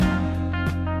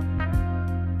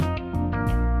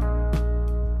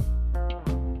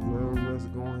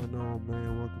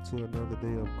to another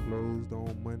day of closed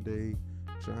on Monday.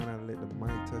 Trying not to let the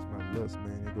mic touch my lips,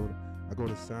 man. I go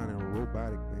to sounding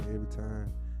robotic, man, every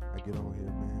time I get on here,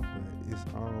 man. But it's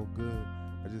all good.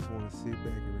 I just want to sit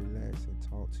back and relax and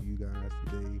talk to you guys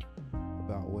today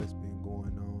about what's been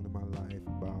going on in my life,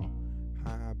 about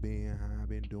how I've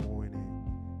been doing,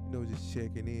 and just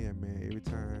checking in, man. Every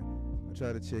time I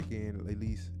try to check in, at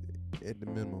least at the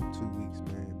minimum 2 weeks,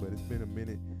 man. But it's been a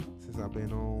minute since I've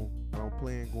been on. I don't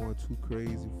plan going too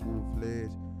crazy, full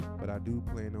fledged, but I do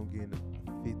plan on getting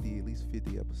 50, at least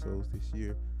 50 episodes this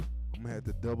year. I'm gonna have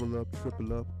to double up,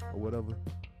 triple up, or whatever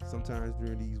sometimes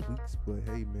during these weeks. But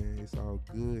hey, man, it's all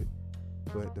good.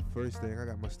 But the first thing, I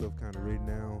got my stuff kind of written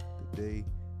down today,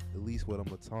 at least what I'm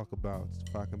gonna talk about,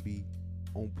 if I can be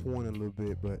on point a little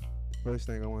bit. But the first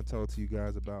thing I want to talk to you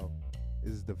guys about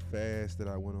is the fast that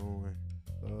I went on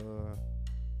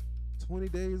 20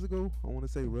 days ago. I want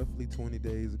to say roughly 20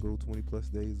 days ago, 20 plus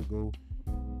days ago.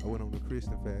 I went on the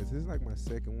Christian fast. This is like my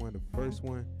second one. The first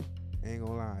one, ain't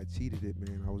gonna lie, I cheated it,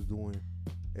 man. I was doing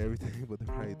everything but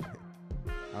the right thing.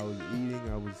 I was eating,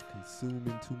 I was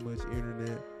consuming too much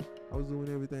internet. I was doing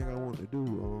everything I wanted to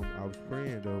do. I was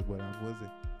praying though, but I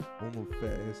wasn't on the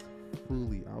fast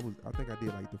fully. I think I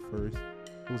did like the first,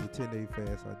 it was a 10-day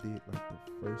fast. I did like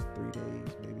the first 3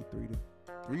 days, maybe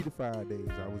 3 to 5 days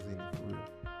I was in it for real.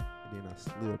 And then I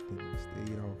slipped and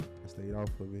I stayed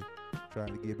off of it. Tried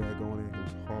to get back on it. It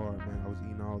was hard, man. I was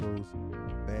eating all those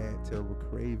bad, terrible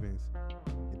cravings.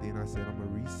 And then I said I'm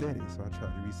gonna reset it. So I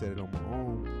tried to reset it on my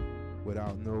own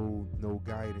without no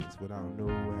guidance, without no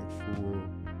actual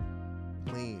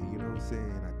plan, you know what I'm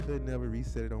saying? I could never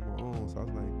reset it on my own. So I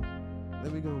was like,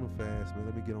 let me go on the fast, man.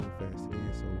 Let me get on the fast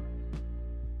again. So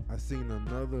I seen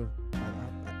another,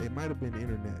 it might have been the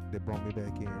internet that brought me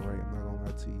back in, right? I'm not gonna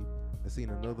lie to you. I seen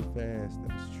another fast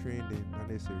that was trending, not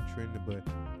necessarily trending, but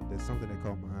that's something that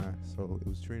caught my eye. So it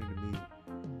was trending to me,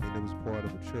 and it was part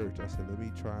of a church. I said, let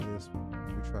me try this one.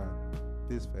 Let me try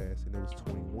this fast. And it was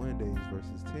 21 days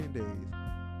versus 10 days.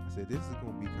 I said, this is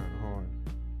gonna be kind of hard,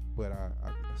 but I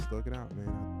stuck it out, man.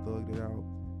 I thugged it out,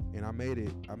 and I made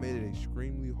it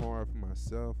extremely hard for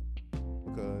myself,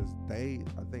 because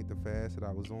I think the fast that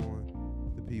I was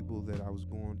on, the people that I was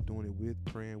doing it with,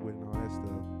 praying with, and all that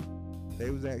stuff, they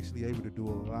was actually able to do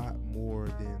a lot more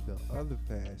than the other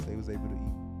fast. They was able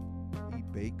to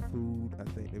eat baked food. I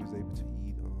think they was able to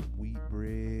eat wheat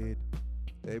bread.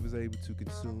 They was able to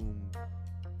consume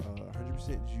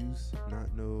 100% juice,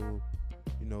 not no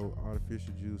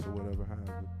artificial juice or whatever.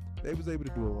 However, they was able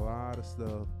to do a lot of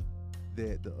stuff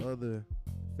that the other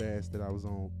fast that I was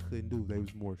on couldn't do. They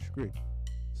was more strict.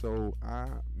 So I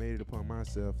made it upon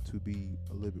myself to be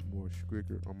a little bit more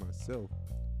stricter on myself.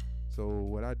 So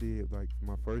what I did, like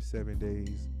my first 7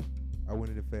 days, I went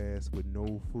into fast with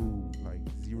no food, like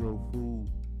zero food,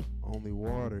 only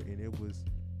water, and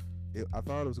I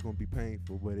thought it was gonna be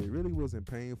painful, but it really wasn't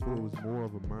painful. It was more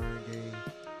of a mind game,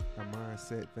 a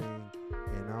mindset thing,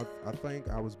 and I think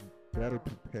I was better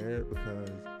prepared because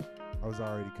I was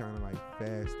already kind of like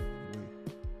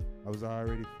fasting. I was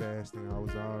already fasting. I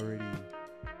was already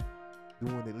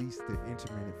doing at least the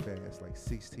intermittent fast, like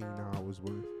 16 hours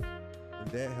worth. And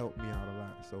that helped me out a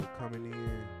lot. So coming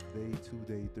in day 2,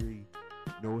 day 3,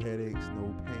 no headaches,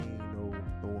 no pain,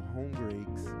 no hunger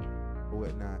aches or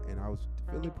whatnot. And I was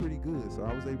feeling pretty good. So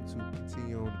I was able to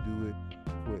continue on to do it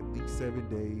for at least 7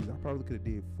 days. I probably could have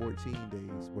did 14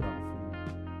 days without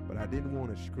food. But I didn't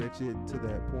want to stretch it to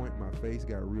that point. My face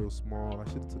got real small. I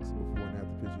should have took some before and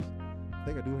after pictures. I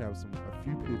think I do have a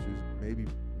few pictures, maybe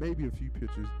a few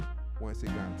pictures once it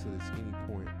got to the skinny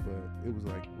point, but it was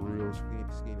like real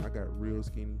skinny. I got real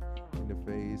skinny in the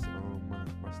face.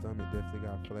 My stomach definitely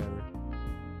got flatter,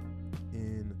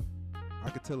 and I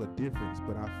could tell a difference.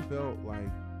 But I felt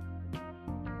like,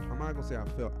 I'm not gonna say I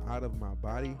felt out of my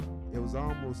body. It was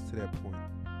almost to that point,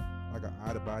 like an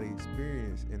out of body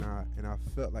experience, and I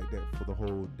felt like that for the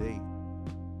whole day.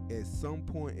 At some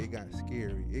point, it got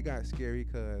scary. It got scary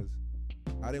because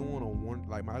I didn't want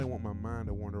my mind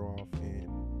to wander off and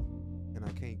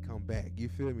I can't come back. You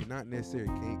feel me? Not necessarily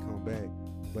can't come back,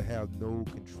 but have no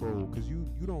control. Because you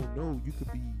don't know. You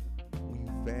could be, when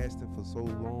you fasting for so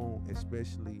long,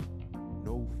 especially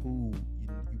no food,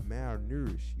 you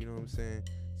malnourished. You know what I'm saying?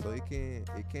 So it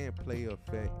can play an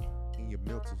effect in your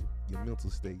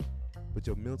mental state. But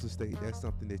your mental state, that's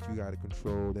something that you gotta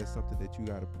control. That's something that you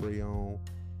gotta pray on,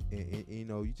 and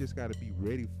you just gotta be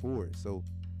ready for it. So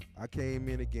I came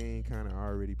in again kind of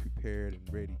already prepared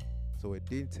and ready. So it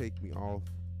didn't take me off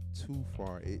too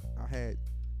far. I had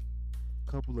a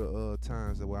couple of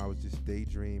times where I was just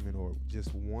daydreaming or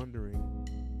just wondering,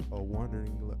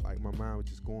 like my mind was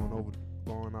just going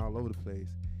all over the place,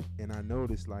 and I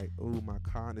noticed like, oh, my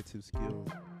cognitive skills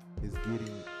is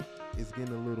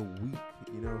getting a little weak.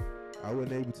 You know, I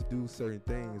wasn't able to do certain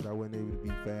things. I wasn't able to be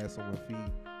fast on my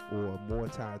feet or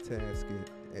multitasking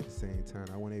at the same time.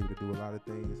 I wasn't able to do a lot of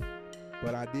things,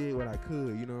 but I did what I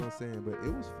could. You know what I'm saying? But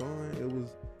it was fun. It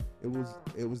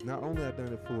was not only I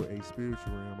done it for a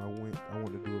spiritual realm. I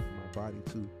wanted to do it for my body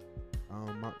too.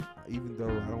 Even though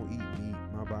I don't eat meat,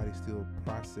 my body still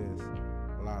process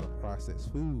a lot of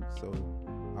processed food. So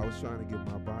I was trying to give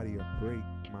my body a break,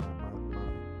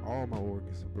 all my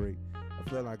organs a break. I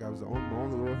felt like I was the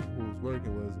only organ who was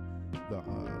working was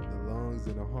the lungs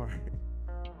and the heart,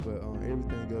 but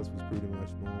everything else was pretty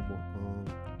much normal.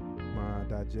 My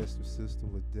digestive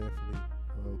system was definitely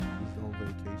was on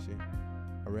vacation.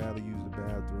 I rarely used the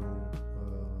bathroom.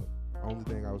 Only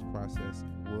thing I was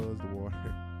processing was the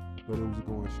water, but it was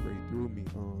going straight through me.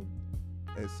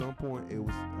 At some point, I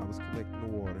was collecting the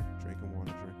water, drinking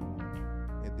water,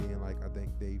 and then like I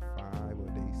think day 5 or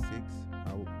day 6,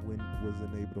 I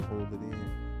wasn't able to hold it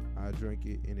in. I drank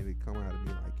it and it'd come out of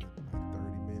me like in like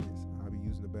 30 minutes. I'd be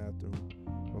using the bathroom.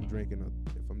 If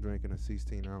I'm drinking a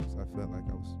 16 ounce, I felt like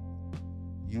I was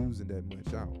using that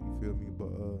much out. You feel me?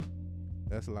 But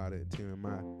that's a lot of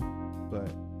TMI.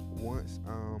 But once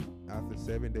after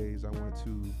 7 days, I want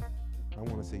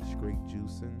to say straight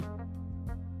juicing,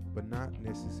 but not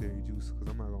necessary juice, because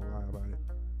I'm not gonna lie about it.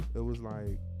 It was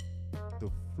like the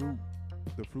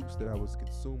fruits that I was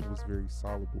consuming was very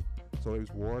soluble. So it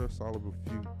was water soluble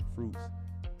fruits,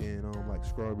 and like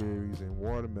strawberries and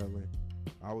watermelon.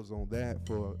 I was on that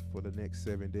for the next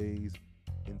 7 days,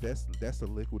 and that's a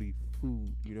liquidy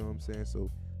food. You know what I'm saying?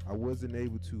 So I wasn't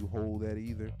able to hold that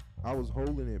either. I was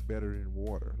holding it better than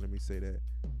water, let me say that,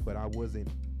 but I wasn't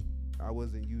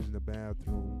using the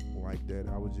bathroom like that.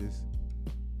 I was just,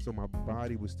 so my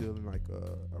body was still in like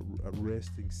a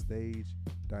resting stage.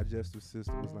 Digestive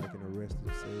system was like in a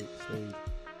resting stage,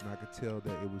 and I could tell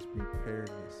that it was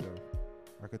preparing itself.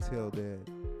 I could tell that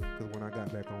because when I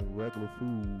got back on regular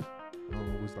food,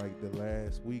 it was like the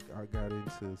last week I got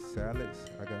into salads.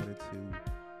 I got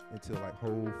into like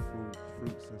whole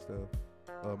fruits and stuff.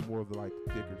 More of the like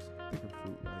thicker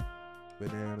fruit, like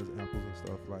bananas, apples, and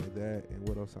stuff like that. And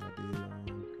what else I did?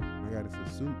 I got into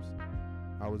soups.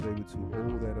 I was able to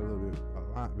hold that a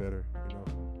lot better, you know.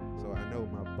 So I know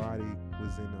my body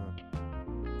was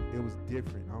it was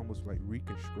different. I almost like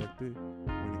reconstructed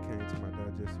when it came to my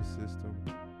digestive system.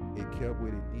 It kept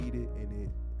what it needed, and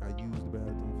I used the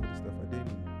bathroom for the stuff I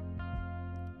didn't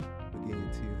need. Again,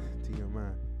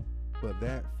 TMI. But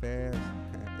that fast,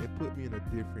 it put me in a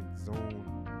different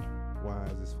zone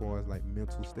wise as far as like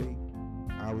mental state.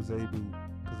 I was able,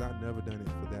 because I'd never done it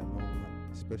for that long,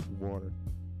 like, especially water.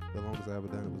 The longest I ever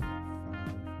done it was like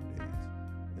 5 days.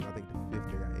 And I think the 5th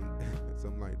day I ate,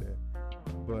 something like that.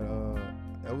 But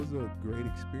that was a great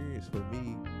experience for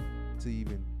me to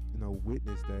even,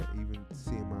 witness that. Even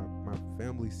seeing my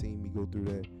family seeing me go through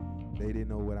that. They didn't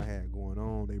know what I had going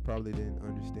on. They probably didn't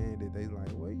understand it. They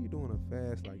like, why are you doing a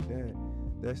fast like that?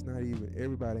 That's not even,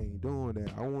 everybody ain't doing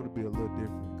that. I want to be a little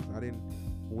different, because I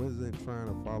wasn't trying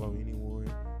to follow anyone.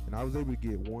 And I was able to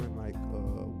get one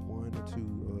or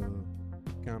two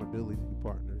accountability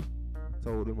partners.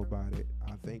 Told them about it.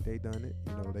 I think they done it.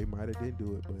 They might have didn't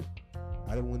do it, but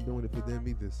I wasn't doing it for them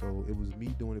either. So it was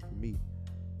me doing it for me.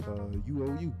 You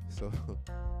owe you. So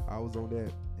I was on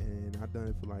that, and I done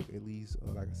it for like at least,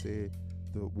 like I said,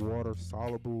 the water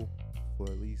soluble for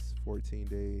at least 14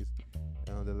 days.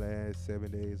 The last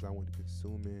 7 days, I went to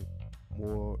consuming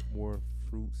more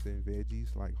fruits and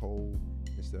veggies, like whole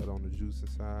instead on the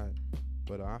juicing side.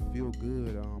 But I feel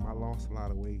good. I lost a lot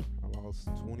of weight. I lost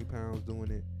 20 pounds doing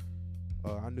it.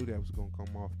 I knew that was gonna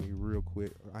come off me real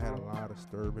quick. I had a lot of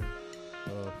disturbing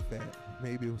fat.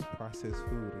 Maybe it was processed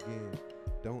food again.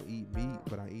 Don't eat meat,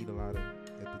 but I eat a lot of.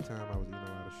 At the time, I was eating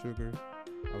a lot of sugar.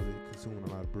 I was consuming a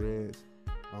lot of breads.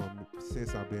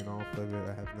 Since I've been off of it,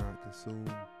 I have not consumed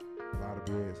a lot of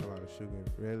breads, a lot of sugar.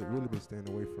 Really been staying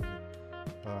away from it.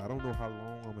 I don't know how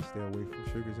long I'm gonna stay away from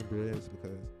sugars and breads,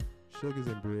 because sugars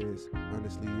and breads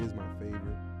honestly is my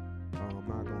favorite. I'm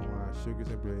not gonna lie, sugars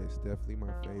and breads definitely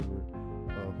my favorite.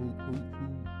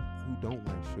 Who don't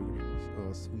like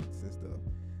sugar, sweets and stuff?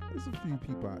 There's a few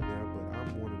people out there, but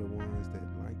I'm one of the ones that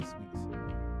like sweets.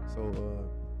 So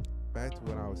back to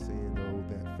what I was saying though,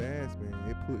 that fast, man,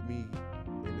 it put me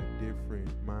in a different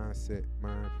mind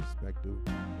perspective,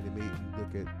 and it made me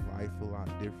look at life a lot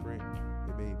different.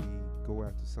 It made me go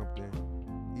after something,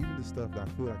 even the stuff that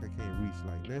I feel like I can't reach.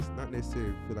 Like, that's not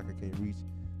necessarily feel like I can't reach,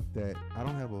 that I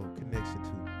don't have a connection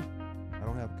to. I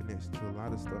don't have a connection to a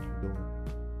lot of stuff I'm doing,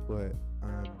 but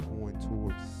I'm going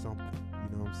towards something.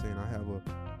 You know what I'm saying? I have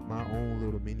my own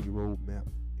little mini roadmap.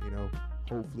 You know,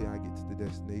 hopefully I get to the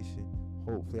destination.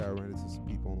 Hopefully I run into some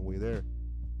people on the way there.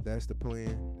 That's the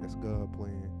plan. That's God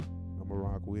plan. I'ma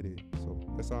rock with it. So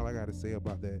that's all I gotta say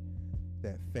about that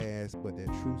fast. But that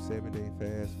true 7-day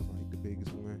fast was like the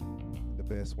biggest one, the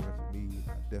best one for me.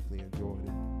 I definitely enjoyed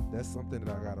it. That's something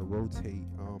that I gotta rotate.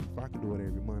 If I can do it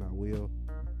every month, I will.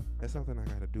 That's something I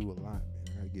gotta do a lot, man.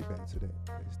 I gotta get back to that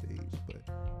stage. But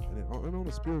and then on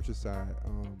the spiritual side,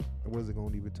 I wasn't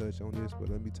gonna even touch on this, but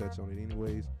let me touch on it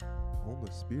anyways. On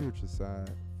the spiritual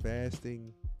side,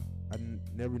 fasting, I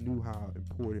never knew how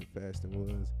important fasting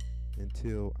was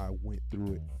until I went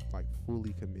through it, like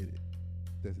fully committed.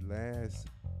 The last,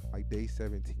 like day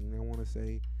 17, I want to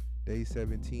say, day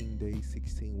 17, day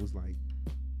 16 was like,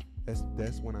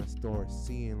 that's when I started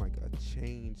seeing like a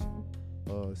change,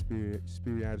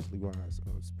 spiritually wise.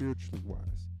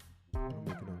 I'm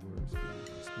making up words,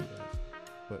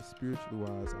 but spiritually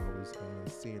wise, I was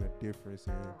seeing a difference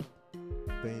in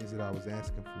things that I was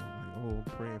asking for. Like, oh, I'm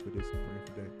praying for this, I'm praying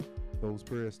for that. Those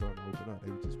prayers started to open up.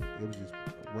 It was just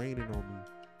raining on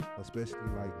me, especially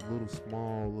like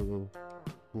little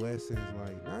blessings.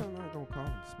 Like, I'm not gonna call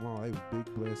them small. They were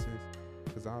big blessings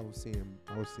because I was seeing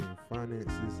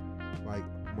finances, like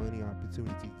money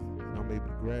opportunities, and I'm able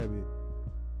to grab it,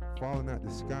 falling out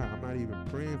the sky. I'm not even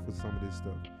praying for some of this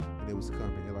stuff, and it was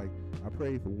coming. And like, I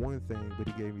prayed for one thing, but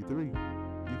he gave me 3.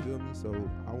 You feel me? So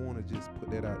I want to just put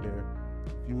that out there.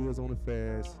 If you is on the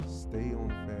fast, stay on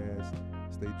the fast,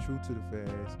 stay true to the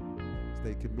fast,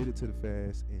 stay committed to the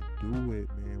fast, and do it,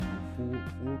 man, with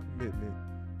full commitment,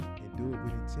 and do it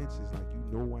with intentions. Like,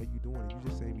 you know why you doing it. You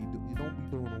just say you don't be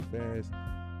doing on fast.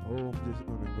 Oh, I'm just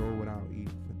gonna go without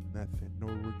eating for nothing, no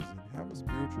reason. Have a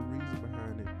spiritual reason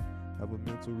behind it. Have a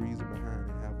mental reason behind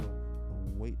it. Have a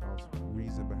weight loss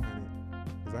reason behind it.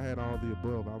 Because I had all the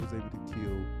above. I was able to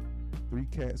kill 3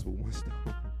 cats with 1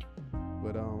 stone.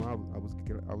 But I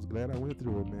was glad I went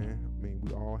through it, man. I mean,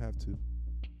 we all have to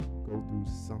go through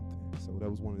something. So that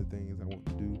was one of the things I want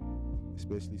to do,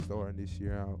 especially starting this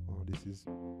year out. This is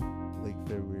late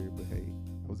February, but hey,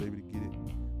 I was able to get it.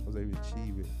 I was able to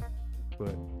achieve it.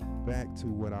 But back to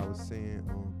what I was saying,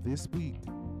 this week,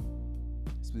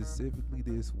 specifically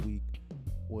this week,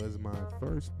 was my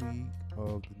first week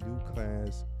of the new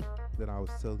class that I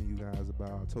was telling you guys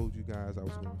about. I told you guys I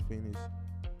was going to finish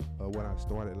what I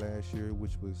started last year,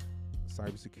 which was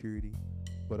cybersecurity,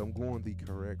 but I'm going the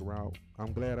correct route.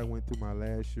 I'm glad I went through my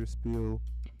last year spill,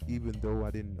 even though I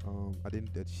didn't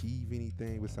achieve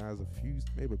anything besides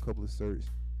maybe a couple of certs.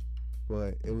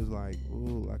 But it was like, it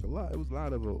was a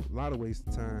lot of waste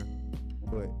of time,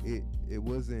 but it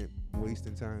wasn't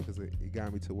wasting time because it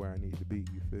got me to where I need to be.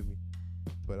 You feel me?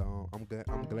 But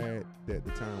I'm glad that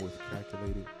the time was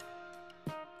calculated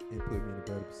and put me in a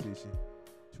better position.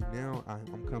 To now,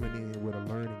 I'm coming in with a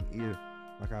learning ear.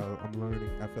 Like I'm learning.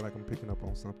 I feel like I'm picking up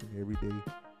on something every day,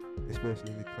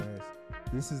 especially in the class.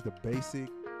 This is the basic.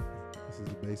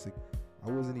 I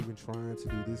wasn't even trying to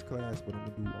do this class, but I'm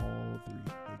gonna do all 3.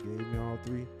 They gave me all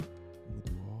 3. I'm gonna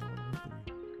do all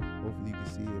 3. Hopefully you can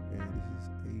see it, man. This is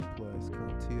A+,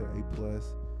 CompTIA A+.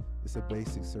 It's a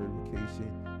basic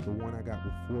certification. The one I got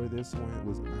before this one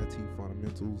was IT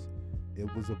Fundamentals.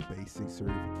 It was a basic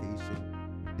certification.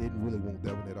 Didn't really want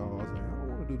that one at all. I was like, I don't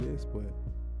want to do this, but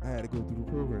I had to go through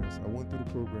the program. So I went through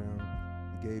the program.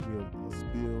 It gave me a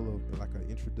spiel of like an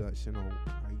introduction on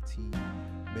IT.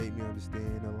 Made me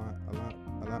understand a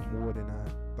lot more than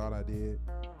I thought I did.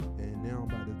 And now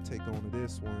I'm about to take on to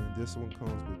this one. This one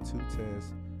comes with 2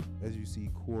 tests. As you see,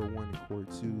 Core 1 and Core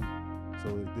 2. So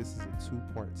this is a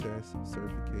 2-part test,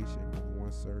 certification, only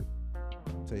 1 cert.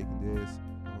 I'm taking this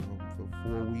for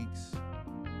 4 weeks.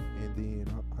 And then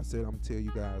I said I'm going to tell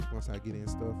you guys once I get in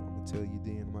stuff. I'm going to tell you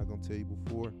then. I'm not going to tell you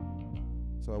before.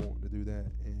 So I want to do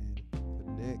that. And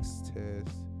the next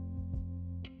test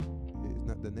is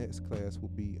not, the next class will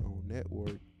be on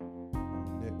network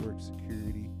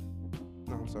security.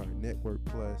 No, I'm sorry, Network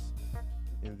Plus.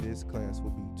 And this class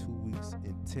will be 2 weeks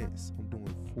intense. I'm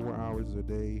doing 4 hours a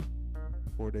day,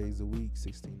 4 days a week,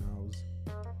 16 hours.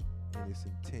 And it's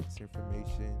intense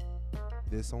information.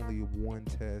 There's only 1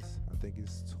 test. I think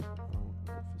it's, I don't know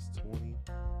if it's 20.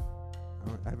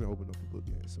 I haven't opened up the book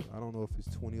yet, so I don't know if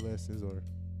it's 20 lessons or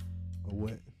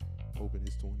what. Open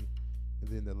is 20. And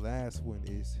then the last one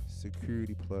is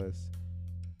Security Plus.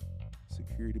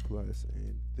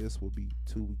 And this will be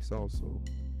 2 weeks also.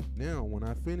 Now, when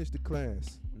I finish the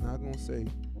class, I'm not going to say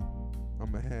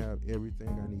I'm going to have everything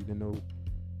I need to know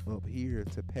up here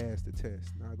to pass the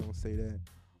test. Not going to say that.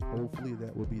 Hopefully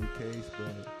that will be the case,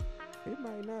 but it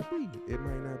might not be. It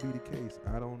might not be the case.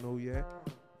 I don't know yet.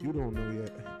 You don't know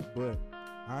yet. But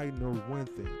I know one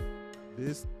thing.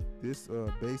 This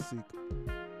basic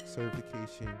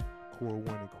certification, Core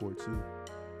 1 and Core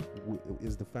 2,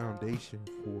 is the foundation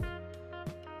for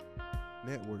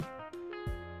networking.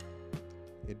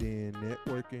 And then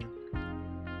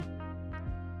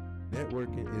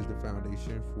networking is the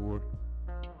foundation for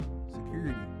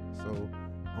security. So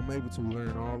I'm able to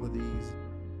learn all of these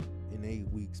in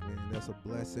 8 weeks, man. That's a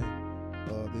blessing.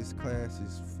 This class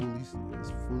is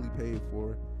fully paid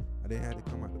for. I didn't have to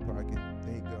come out the pocket.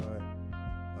 Thank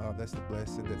God. That's the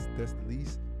blessing. That's the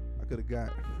least I could have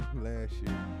got last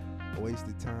year. I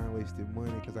wasted time, wasted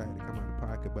money because I had to come out the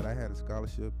pocket. But I had a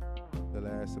scholarship the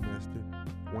last semester.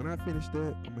 When I finish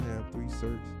that, I'm gonna have 3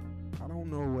 certs. I don't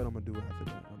know what I'm gonna do after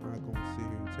that. I'm not gonna sit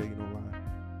here and tell you no lie.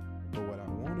 But what I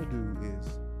want to do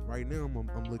is, right now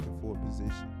I'm looking for a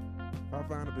position. If I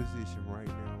find a position right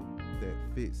now that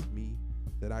fits me,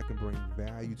 that I can bring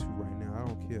value to right now, I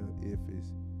don't care if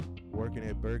it's working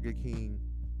at Burger King,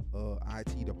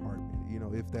 IT department. You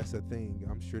know, if that's a thing,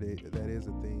 I'm sure that is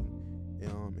a thing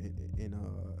in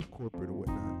corporate or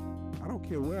whatnot. I don't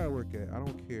care where I work at. I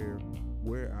don't care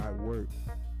where I work,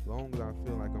 as long as I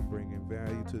feel like I'm bringing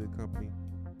value to the company.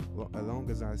 As long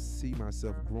as I see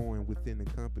myself growing within the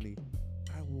company,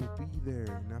 I will be there.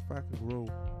 And if I can grow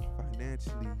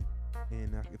financially,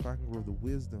 and if I can grow the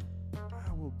wisdom,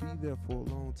 I will be there for a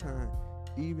long time,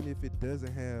 even if it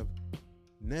doesn't have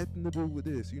nothing to do with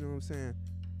this. You know what I'm saying?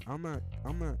 I'm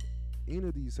not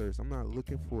into these certs. I'm not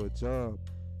looking for a job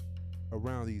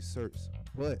around these certs,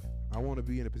 but I want to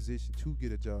be in a position to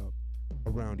get a job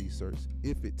around these certs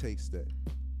if it takes that.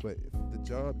 But if the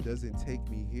job doesn't take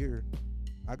me here,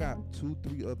 I got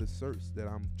 2-3 other certs that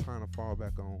I'm trying to fall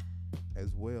back on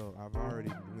as well. I've already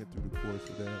went through the course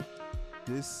of that.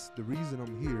 The reason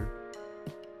I'm here,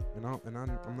 and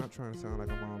I'm not trying to sound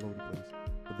like I'm all over the place,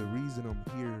 but the reason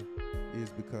I'm here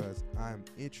is because I'm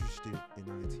interested in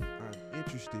IT. I'm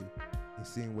interested in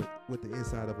seeing what the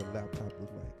inside of a laptop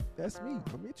looks like. That's me.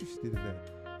 I'm interested in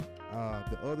that.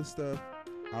 The other stuff,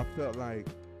 I felt like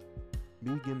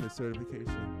me getting the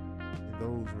certification in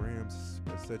those realms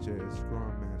such as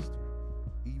Scrum Master,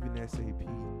 even SAP,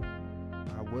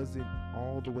 I wasn't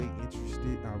all the way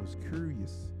interested. I was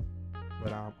curious,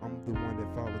 but I'm the one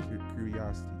that followed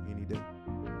curiosity any day.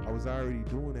 I was already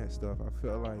doing that stuff. I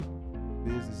felt like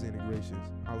business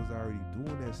integrations, I was already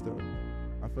doing that stuff.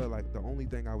 I felt like the only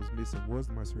thing I was missing was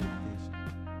my certification.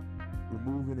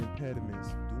 Removing impediments,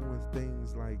 doing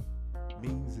things like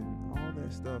means and all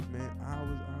that stuff, man. I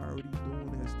was already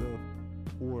doing that stuff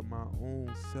for my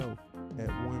own self. At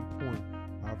one point,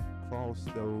 I've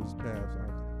crossed those paths.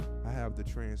 I have the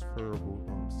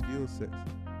transferable skill sets.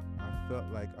 I felt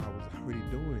like I was already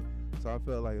doing it. So I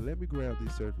felt like, let me grab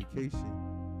this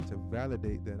certification to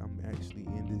validate that I'm actually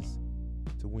in this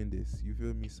to win this. You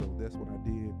feel me? So that's what I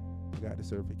did. I got the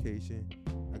certification.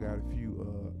 I got a few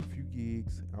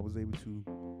gigs. I was able to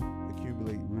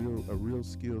accumulate a real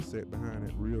skill set behind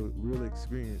it, real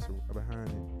experience behind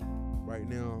it. Right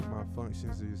now, my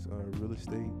functions is real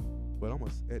estate. But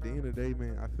at the end of the day,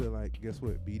 man, I feel like, guess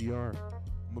what? BDR.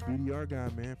 I'm a BDR guy,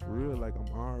 man, for real. Like,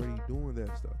 I'm already doing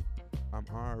that stuff. I'm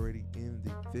already in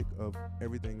the thick of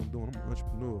everything I'm doing. I'm an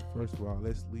entrepreneur. First of all,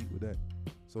 let's lead with that.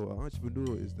 So an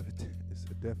entrepreneur is it's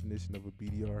a definition of a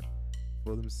BDR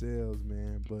for themselves,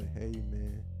 man. But hey,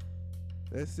 man,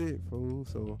 that's it, fool.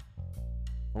 So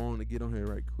I want to get on here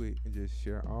right quick and just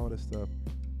share all the stuff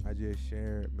I just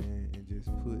shared, man, and just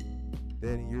put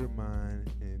that in your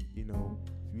mind. And if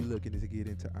you're looking to get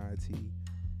into IT,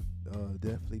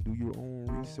 definitely do your own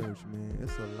research, man.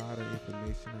 It's a lot of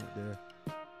information out there.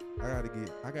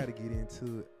 I gotta get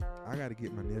into it. I gotta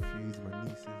get my nephews, my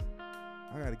nieces.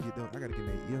 I gotta get them. I gotta get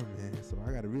their ear, man. So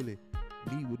I gotta really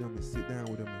meet with them and sit down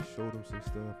with them and show them some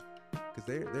stuff. Cause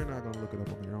they're not gonna look it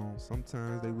up on their own.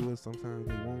 Sometimes they will, sometimes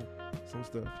they won't. Some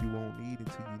stuff you won't need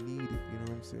until you need it. You know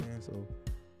what I'm saying? So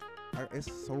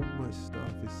it's so much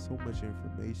stuff. It's so much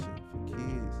information for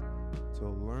kids to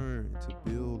learn, to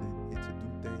build, and to do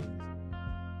things.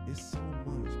 It's so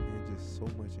much, man. Just so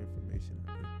much information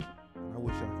out there. I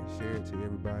wish I could share it to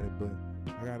everybody, but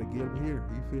I gotta get them here.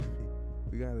 You feel me?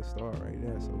 We gotta start right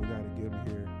there, so we gotta get them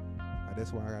here.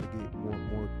 That's why I gotta get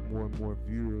more and more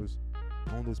viewers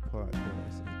on this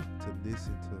podcast to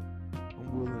listen to.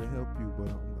 I'm willing to help you, but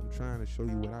I'm trying to show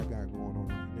you what I got going on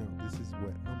right now. This is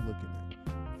what I'm looking at.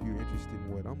 If you're interested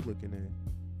in what I'm looking at,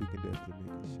 we can definitely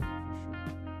make it share for sure.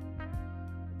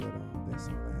 But that's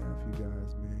all I have for you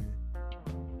guys, man.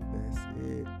 That's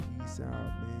it. Peace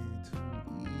out, man. Too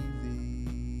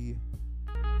easy.